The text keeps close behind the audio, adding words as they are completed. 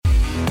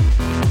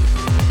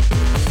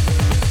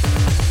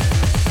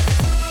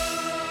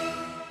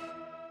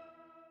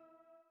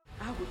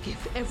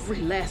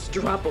every last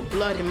drop of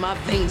blood in my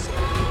veins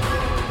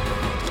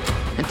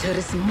until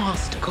this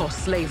monster called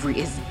slavery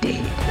is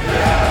dead.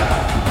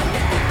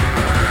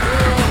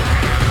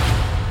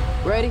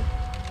 Ready?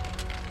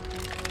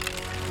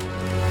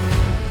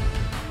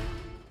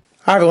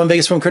 Hi everyone,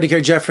 Vegas Film Critic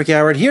here, Jeffrey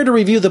Howard, here to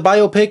review the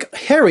biopic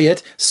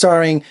Harriet,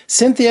 starring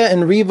Cynthia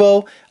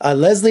Erivo,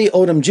 Leslie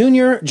Odom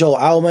Jr., Joel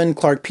Alwyn,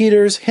 Clark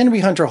Peters,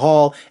 Henry Hunter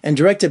Hall, and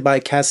directed by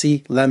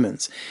Kasi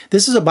Lemmons.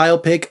 This is a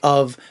biopic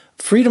of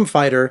freedom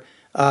fighter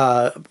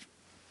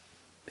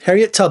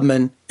Harriet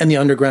Tubman and the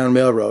Underground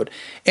Railroad.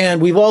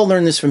 And we've all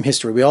learned this from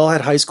history. We all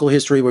had high school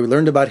history where we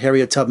learned about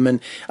Harriet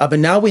Tubman, but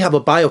now we have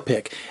a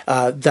biopic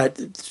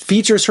that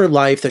features her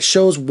life, that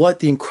shows what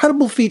the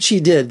incredible feat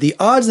she did, the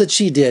odds that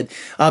she did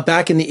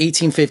back in the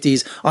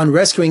 1850s on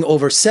rescuing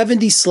over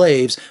 70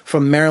 slaves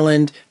from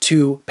Maryland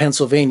to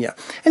Pennsylvania.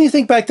 And you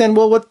think back then,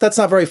 well, that's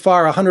not very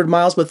far, 100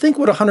 miles, but think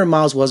what 100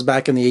 miles was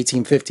back in the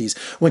 1850s,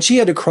 when she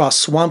had to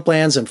cross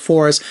swamplands and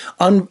forests,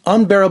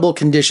 unbearable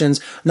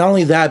conditions, not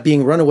only that,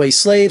 being runaway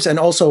slaves, and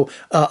also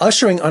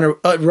ushering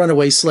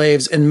runaway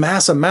slaves in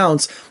mass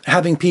amounts,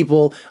 having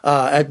people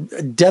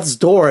at death's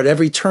door at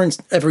every turn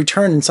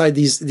inside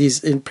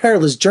these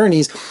perilous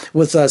journeys,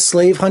 with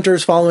slave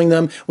hunters following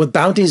them with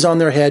bounties on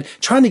their head,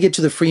 trying to get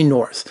to the free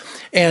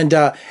North. And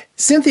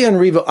Cynthia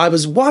Erivo, I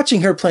was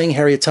watching her playing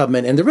Harriet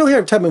Tubman, and the real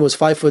Harriet Tubman was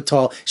 5 foot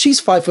tall. She's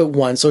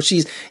 5'1", so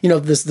she's,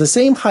 the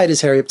same height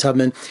as Harriet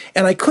Tubman.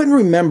 And I couldn't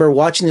remember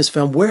watching this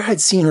film where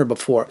I'd seen her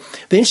before.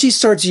 Then she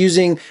starts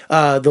using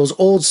those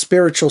old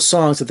spiritual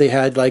songs that they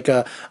had, like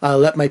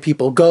Let My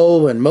People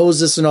Go and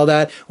Moses and all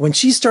that. When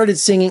she started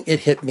singing,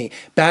 it hit me.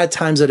 Bad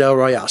Times at El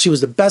Royale. She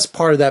was the best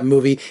part of that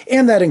movie,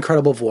 and that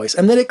incredible voice.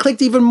 And then it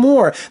clicked even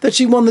more that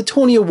she won the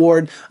Tony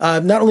Award,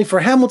 not only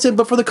for Hamilton,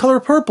 but for The Color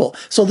Purple.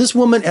 So this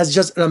woman has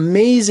just an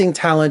amazing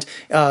talent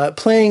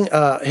playing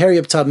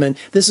Harriet Tubman.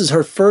 This is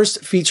her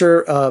first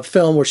feature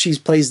film where she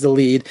plays the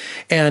lead,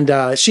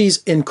 and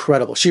she's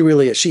incredible. She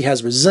really is. She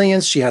has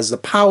resilience. She has the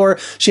power.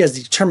 She has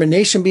the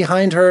determination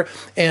behind her.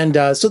 And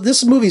so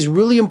this movie is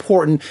really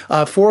important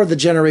for the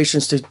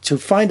generations to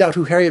find out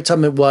who Harriet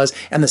Tubman was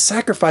and the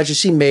sacrifices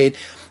she made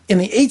in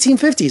the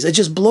 1850s. It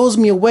just blows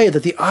me away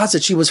that the odds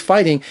that she was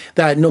fighting,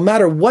 that no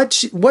matter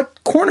what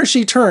corner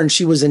she turned,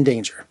 she was in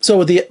danger. So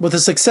with the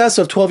success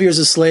of 12 Years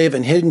a Slave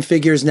and Hidden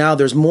Figures, now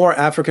there's more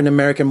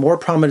African-American, more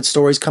prominent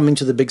stories coming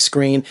to the big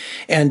screen.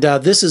 And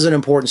this is an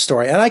important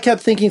story. And I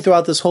kept thinking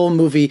throughout this whole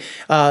movie,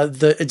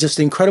 just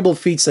the incredible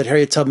feats that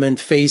Harriet Tubman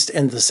faced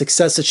and the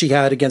success that she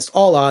had against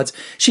all odds.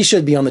 She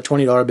should be on the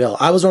 $20 bill.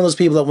 I was one of those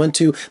people that went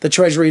to the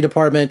Treasury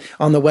Department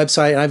on the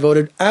website, and I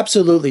voted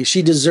absolutely.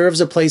 She deserves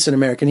a place in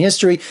American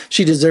history.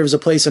 She deserves a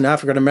place in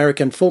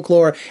African-American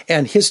folklore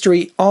and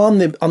history on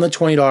the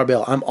 $20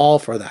 bill. I'm all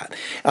for that.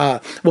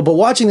 But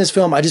watching this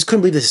film, I just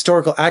couldn't believe the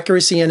historical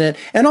accuracy in it.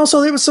 And also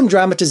there was some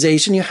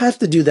dramatization. You have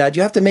to do that.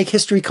 You have to make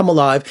history come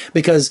alive,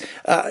 because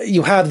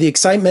you have the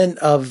excitement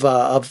of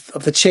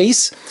the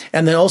chase,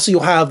 and then also you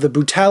have the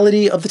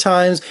brutality of the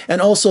times, and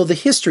also the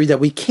history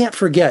that we can't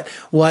forget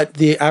what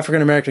the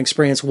African-American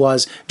experience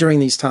was during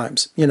these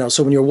times.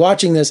 So when you're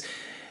watching this,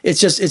 it's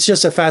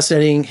just a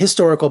fascinating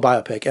historical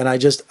biopic, and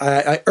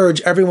I urge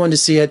everyone to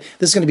see it.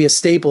 This is going to be a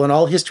staple in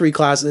all history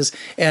classes,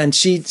 and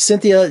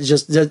Cynthia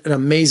just did an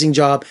amazing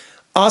job.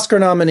 Oscar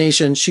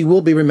nomination. She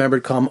will be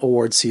remembered come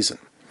awards season.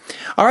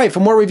 All right, for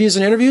more reviews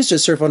and interviews,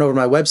 just surf on over to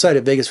my website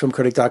at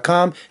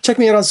vegasfilmcritic.com. Check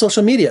me out on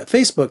social media,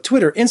 Facebook,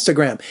 Twitter,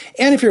 Instagram.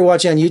 And if you're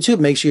watching on YouTube,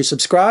 make sure you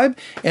subscribe.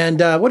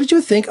 And what did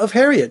you think of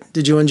Harriet?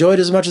 Did you enjoy it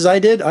as much as I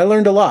did? I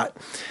learned a lot.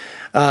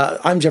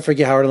 I'm Jeffrey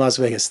Howard in Las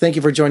Vegas. Thank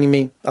you for joining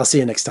me. I'll see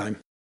you next time.